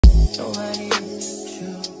Nobody else you.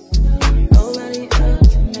 Nobody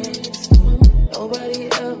else makes me. Nobody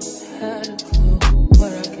else had a clue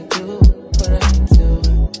what I could do, what I can do.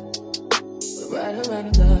 We're right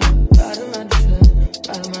around the love, right around the trip,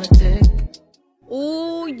 right around the dick.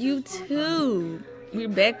 Ooh, YouTube. We're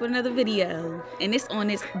back with another video, and it's on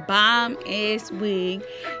this bomb ass wig.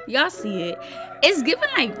 Y'all see it? It's giving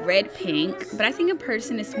like red pink, but I think in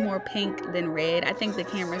person it's more pink than red. I think the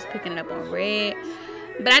camera's picking it up on red,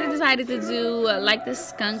 but I decided to do like the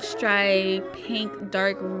skunk stripe pink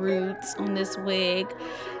dark roots on this wig.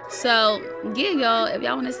 So yeah, y'all, if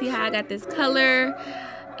y'all want to see how I got this color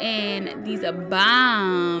and these are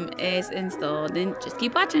bomb ass installed, then just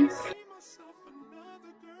keep watching.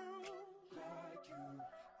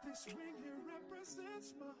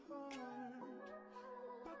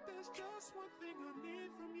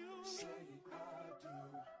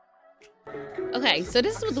 Okay, so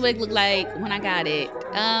this is what the wig looked like when I got it.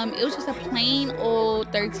 It was just a plain old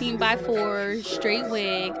 13x4 straight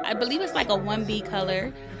wig. I believe it's like a 1B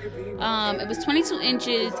color. It was 22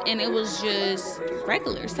 inches and it was just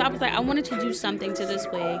regular. So I was like, I wanted to do something to this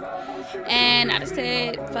wig, and I just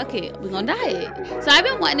said, fuck it, we're gonna dye it. So I've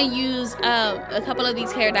been wanting to use a couple of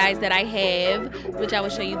these hair dyes that I have, which I will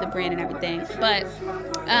show you the brand and everything, but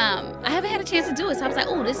I haven't had a chance to do it. So I was like,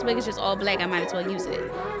 oh, this wig is just all black, I might as well use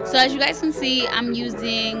it. So as you guys can see, I'm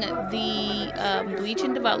using the bleach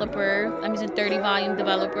and developer. I'm using 30 volume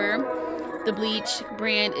developer. The bleach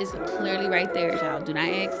brand is clearly right there, y'all. Do not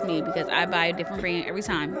ask me because I buy a different brand every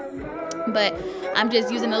time. But I'm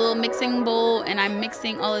just using a little mixing bowl and I'm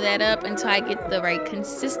mixing all of that up until I get the right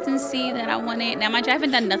consistency that I wanted. Now, mind you, I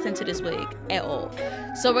haven't done nothing to this wig at all.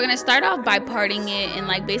 So we're gonna start off by parting it and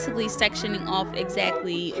like basically sectioning off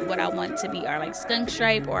exactly what I want to be our like skunk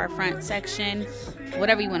stripe or our front section,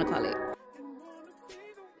 whatever you want to call it.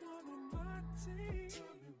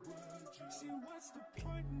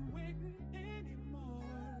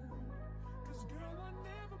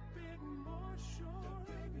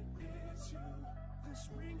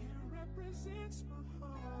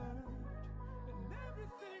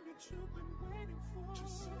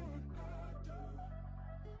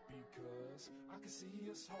 I can see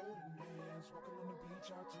us holding hands, walking on the beach,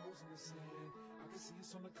 our toes in the sand. I can see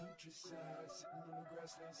us on the countryside, sitting on the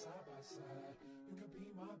grassland side by side. You could be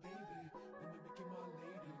my baby, then you make it my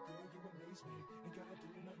lady. Girl, you amaze me, ain't gotta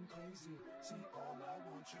do nothing crazy. See, all I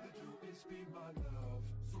want you to do is be my love.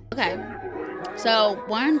 Okay, so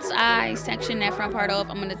once I section that front part off,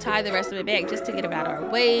 I'm going to tie the rest of it back just to get it out of our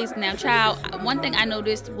ways. Now, child, one thing I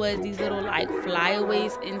noticed was these little like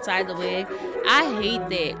flyaways inside the wig. I hate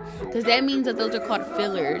that because that means that those are called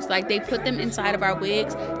fillers. Like they put them inside of our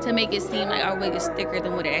wigs to make it seem like our wig is thicker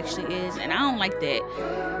than what it actually is, and I don't like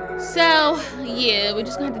that. So yeah, we're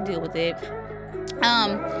just going to have to deal with it.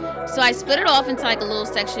 So I split it off into like a little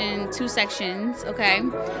section, 2 sections, okay?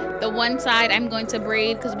 The one side I'm going to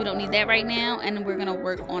braid because we don't need that right now, and we're gonna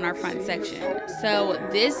work on our front section. So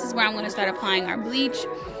this is where I'm gonna start applying our bleach,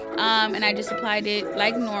 and I just applied it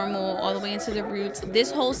like normal all the way into the roots.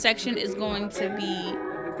 This whole section is going to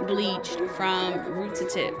be bleached from root to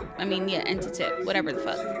tip. I mean, yeah, end to tip, whatever the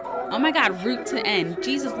fuck. Oh my God, root to end.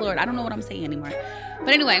 Jesus Lord, I don't know what I'm saying anymore.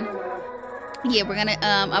 But anyway, yeah, we're gonna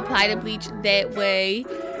apply the bleach that way,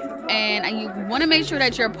 and you want to make sure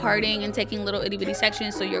that you're parting and taking little itty bitty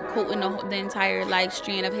sections so you're coating the entire like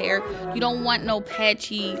strand of hair. You don't want no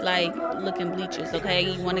patchy like looking bleaches, okay?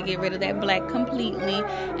 You want to get rid of that black completely,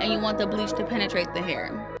 and you want the bleach to penetrate the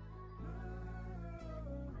hair.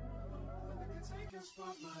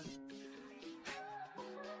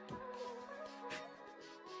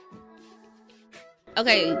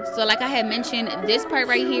 Okay, so like I had mentioned, this part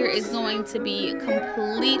right here is going to be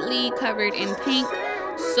completely covered in pink,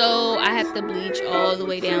 so I have to bleach all the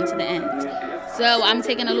way down to the end. So I'm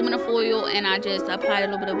taking aluminum foil and I just applied a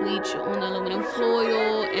little bit of bleach on the aluminum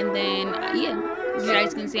foil, and then yeah, you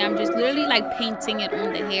guys can see I'm just literally like painting it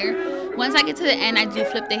on the hair. Once I get to the end, I do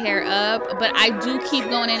flip the hair up, but I do keep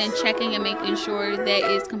going in and checking and making sure that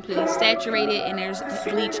it's completely saturated and there's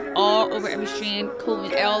bleach all over every strand,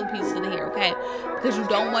 coating all the pieces of the hair, okay? Because you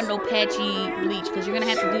don't want no patchy bleach, because you're gonna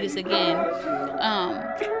have to do this again.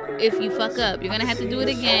 If you fuck up, you're gonna have to do it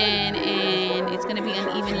again, and it's gonna be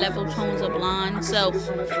uneven level tones of blonde. So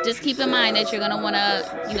just keep in mind that you're gonna wanna,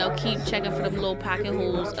 you know, keep checking for the little pocket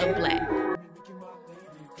holes of black.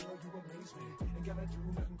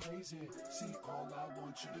 See, all I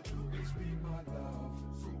want you to do is be my love.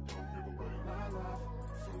 So don't give away my love.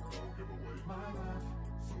 So don't give away my love.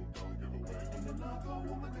 So don't give away. And another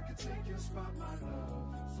woman that can take your spot, my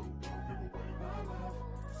love. So don't give away my love.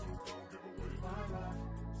 So don't give away my love.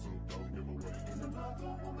 So don't give away. And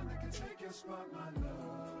another woman that can your spot, my love.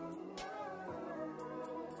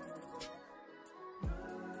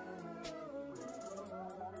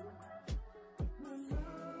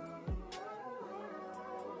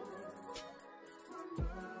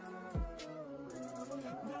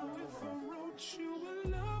 Now if I wrote you a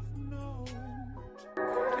love note.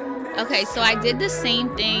 Okay, so I did the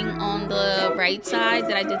same thing on the right side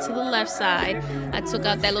that I did to the left side. I took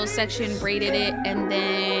out that little section, braided it, and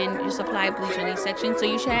then just applied bleach on these sections. So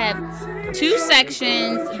you should have 2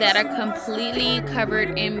 sections that are completely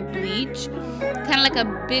covered in bleach, kind of like a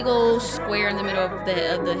big old square in the middle of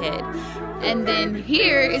the head. And then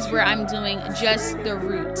here is where I'm doing just the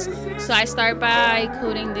roots. So I start by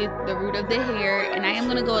coating the root of the hair, and I am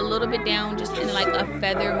gonna go a little bit down just in like a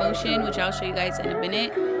feather motion, which I'll show you guys in a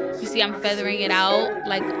minute. You see I'm feathering it out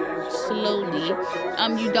like slowly.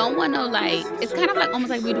 You don't want to like, it's kind of like almost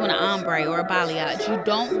like we're doing an ombre or a balayage. You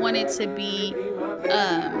don't want it to be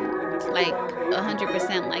like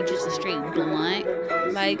 100% like just a straight blunt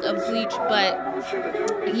like of bleach, but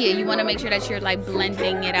yeah, you want to make sure that you're like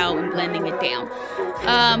blending it out and blending it down.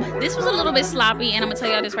 This was a little bit sloppy, and I'm gonna tell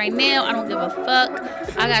y'all this right now, I don't give a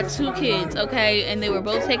fuck. I got 2 kids, okay, and they were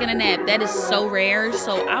both taking a nap. That is so rare,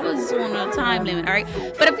 so I was on a time limit, all right?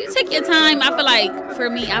 But if you take your time, I feel like for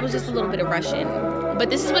me, I was just a little bit of rushing. But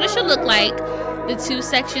this is what it should look like. The 2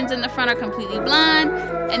 sections in the front are completely blonde,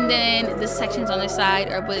 and then the sections on the side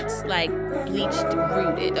are what's like bleached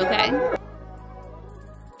rooted, okay?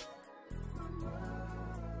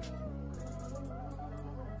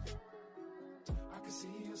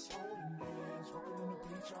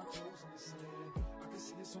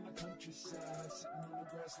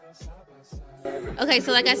 Okay,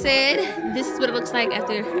 so like I said, this is what it looks like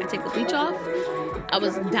after I take the bleach off. I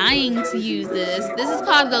was dying to use this. This is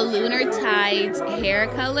called the Lunar Tides hair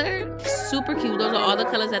color. Super cute. Those are all the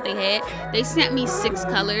colors that they had. They sent me 6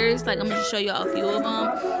 colors. Like, I'm gonna show y'all a few of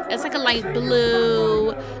them. It's like a light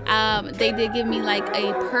blue. They did give me like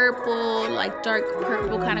a purple, like dark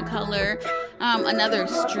purple kind of color. Another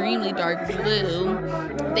extremely dark blue.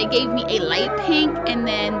 They gave me a light pink, and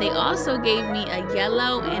then they also gave me a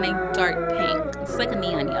yellow and a dark pink. It's like a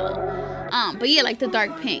neon yellow. But yeah, like the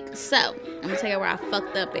dark pink. So I'm gonna tell you where I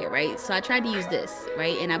fucked up at, right? So I tried to use this,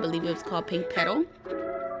 right? And I believe it was called Pink Petal.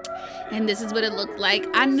 And this is what it looked like.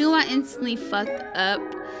 I knew I instantly fucked up,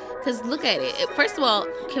 because look at it. First of all,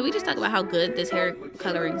 can we just talk about how good this hair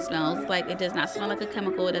coloring smells? Like, it does not smell like a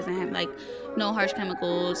chemical. It doesn't have like no harsh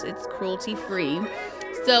chemicals. It's cruelty free.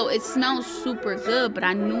 So it smells super good, but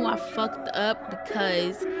I knew I fucked up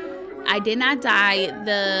because I did not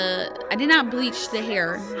I did not bleach the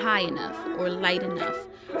hair high enough or light enough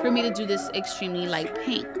for me to do this extremely light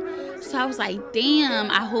pink. So I was like, damn,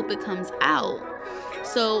 I hope it comes out.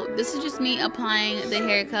 So this is just me applying the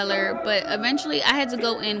hair color, but eventually I had to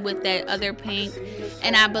go in with that other pink,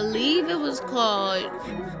 and I believe it was called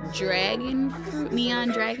dragon fruit, neon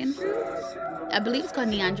dragon fruit. I believe it's called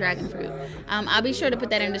neon dragon fruit. I'll be sure to put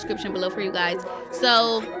that in the description below for you guys.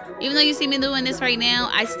 So even though you see me doing this right now,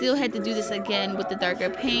 I still had to do this again with the darker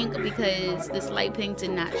pink because this light pink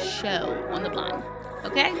did not show on the blonde.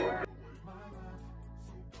 Okay?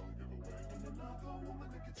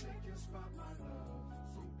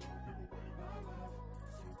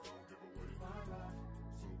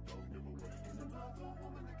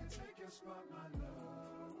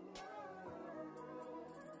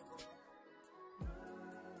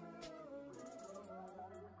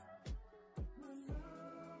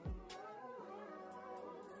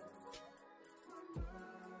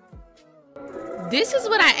 This is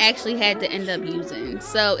what I actually had to end up using.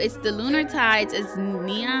 So it's the Lunar Tides. It's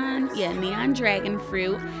neon dragon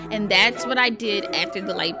fruit, and that's what I did after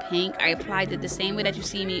the light pink. I applied it the same way that you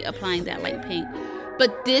see me applying that light pink,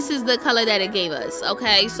 but this is the color that it gave us.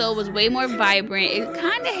 Okay, so it was way more vibrant. It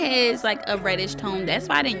kind of has like a reddish tone. That's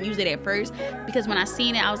why I didn't use it at first, because when I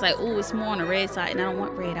seen it, I was like, oh, it's more on the red side, and I don't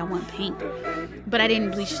want red, I want pink. But I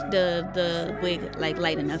didn't bleach the wig like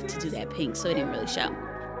light enough to do that pink, so it didn't really show.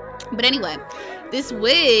 But anyway, this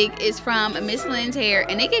wig is from MslynnHair,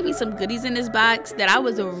 and they gave me some goodies in this box that I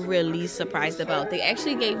was really surprised about. They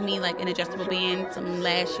actually gave me like an adjustable band, some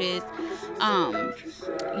lashes,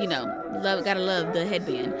 you know, gotta love the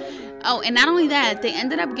headband. Oh, and not only that, they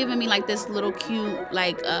ended up giving me like this little cute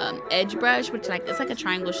like edge brush, which like it's like a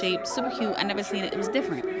triangle shape, super cute. I never seen it. It was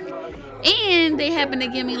different. And they happened to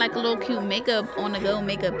give me like a little cute makeup on the go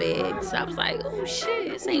makeup bag. So I was like, oh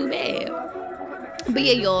shit, this ain't bad. But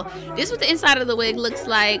yeah, y'all, this is what the inside of the wig looks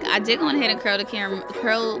like. I did go ahead and curl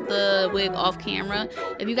the wig off camera.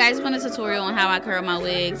 If you guys want a tutorial on how I curl my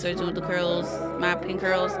wigs or do the curls, my pin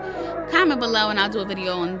curls, comment below and I'll do a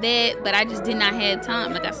video on that. But I just did not have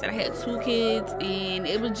time. Like I said, I had 2 kids and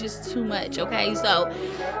it was just too much, okay? So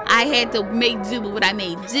I had to make do with what I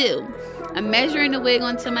made do. I'm measuring the wig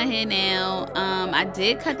onto my head now. I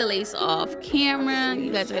did cut the lace off camera.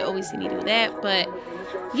 You guys will always see me do that, but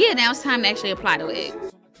yeah, now it's time to actually apply the wig.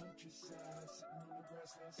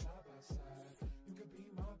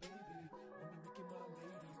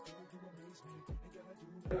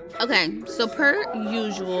 Okay, so per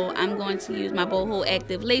usual, I'm going to use my Boho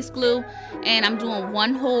Active Lace Glue, and I'm doing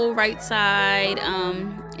 1 whole right side,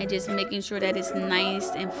 and just making sure that it's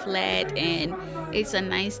nice and flat, and it's a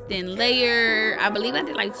nice thin layer. I believe I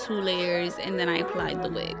did like 2 layers, and then I applied the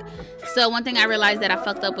wig. So one thing I realized that I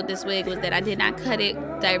fucked up with this wig was that I did not cut it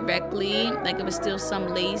directly. Like, it was still some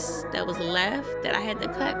lace that was left that I had to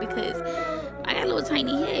cut because I got a little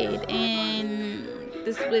tiny head, and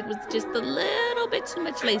this wig was just a little bit too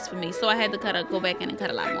much lace for me, so I had to go back in and cut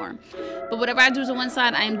a lot more. But whatever I do to one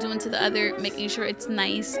side, I am doing to the other, making sure it's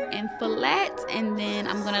nice and flat, and then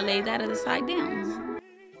I'm gonna lay that other side down.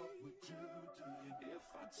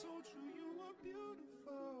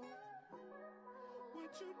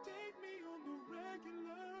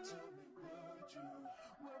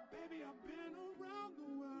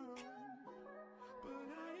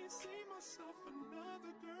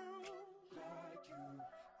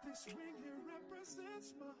 This ring here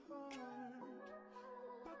represents my heart,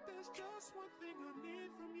 but there's just one thing I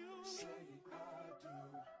need from you. Say I do,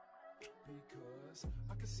 because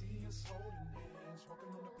I can see us holding hands,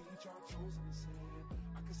 walking on the beach, our toes in the sand.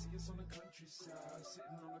 I can see us on the countryside,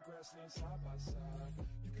 sitting on the grassland side by side.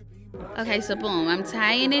 You could be my... Okay, so boom, I'm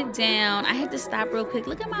tying it down. I had to stop real quick.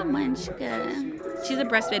 Look at my munchka. She's a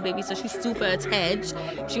breastfed baby, so she's super attached.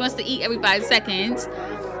 She wants to eat every 5 seconds.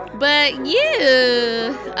 But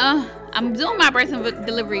yeah, I'm doing my birth and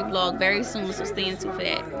delivery vlog very soon, so stay tuned for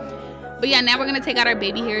that. But yeah, now we're gonna take out our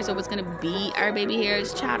baby hairs, or what's gonna be our baby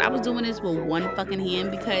hairs. Child, I was doing this with 1 fucking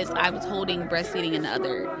hand because I was holding breastfeeding in the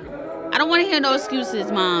other. I don't want to hear no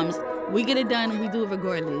excuses, moms. We get it done, we do it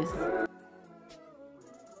regardless.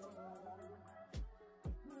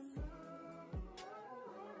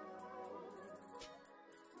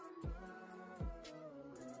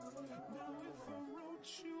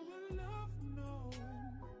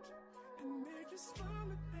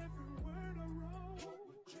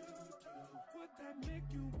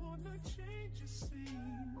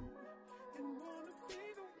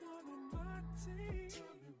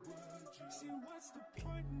 What's the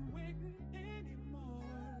point in waiting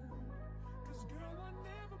anymore? 'Cause girl, I've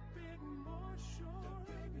never been more sure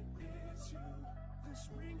that baby it's you. This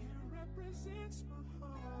ring here represents my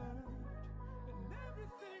heart, and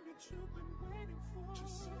everything that you've been waiting for.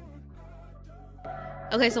 Just say I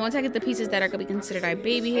do. Okay, so once I get the pieces that are gonna be considered our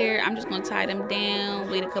baby hair, I'm just gonna tie them down,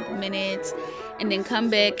 wait a couple minutes, and then come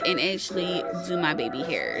back and actually do my baby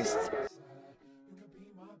hairs.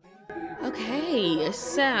 Okay,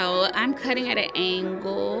 so I'm cutting at an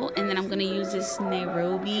angle, and then I'm gonna use this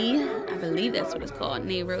Nairobi, I believe that's what it's called,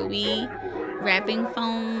 Nairobi wrapping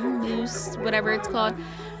foam mousse, whatever it's called.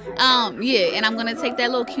 Yeah, and I'm gonna take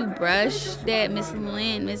that little cute brush that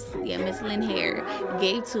MslynnHair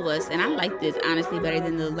gave to us, and I like this honestly better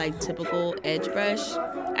than the like typical edge brush.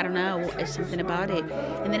 I don't know, it's something about it.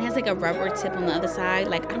 And then it has like a rubber tip on the other side.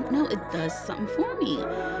 Like, I don't know, it does something for me.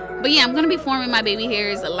 But yeah, I'm gonna be forming my baby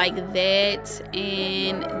hairs like that,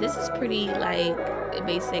 and this is pretty like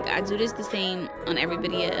basic. I do this the same on every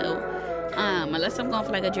video. Unless I'm going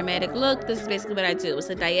for like a dramatic look, this is basically what I do. It's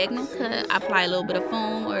a diagonal cut. I apply a little bit of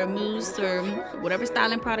foam or a mousse or whatever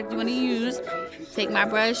styling product you want to use. Take my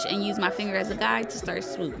brush and use my finger as a guide to start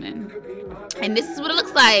swooping. And this is what it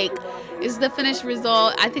looks like. This is the finished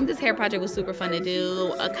result. I think this hair project was super fun to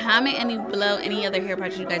do. Comment below any other hair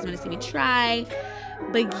project you guys want to see me try.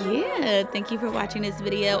 But yeah, thank you for watching this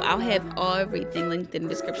video. I'll have everything linked in the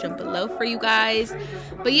description below for you guys.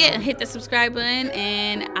 But yeah, hit the subscribe button,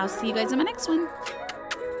 and I'll see you guys in my next one.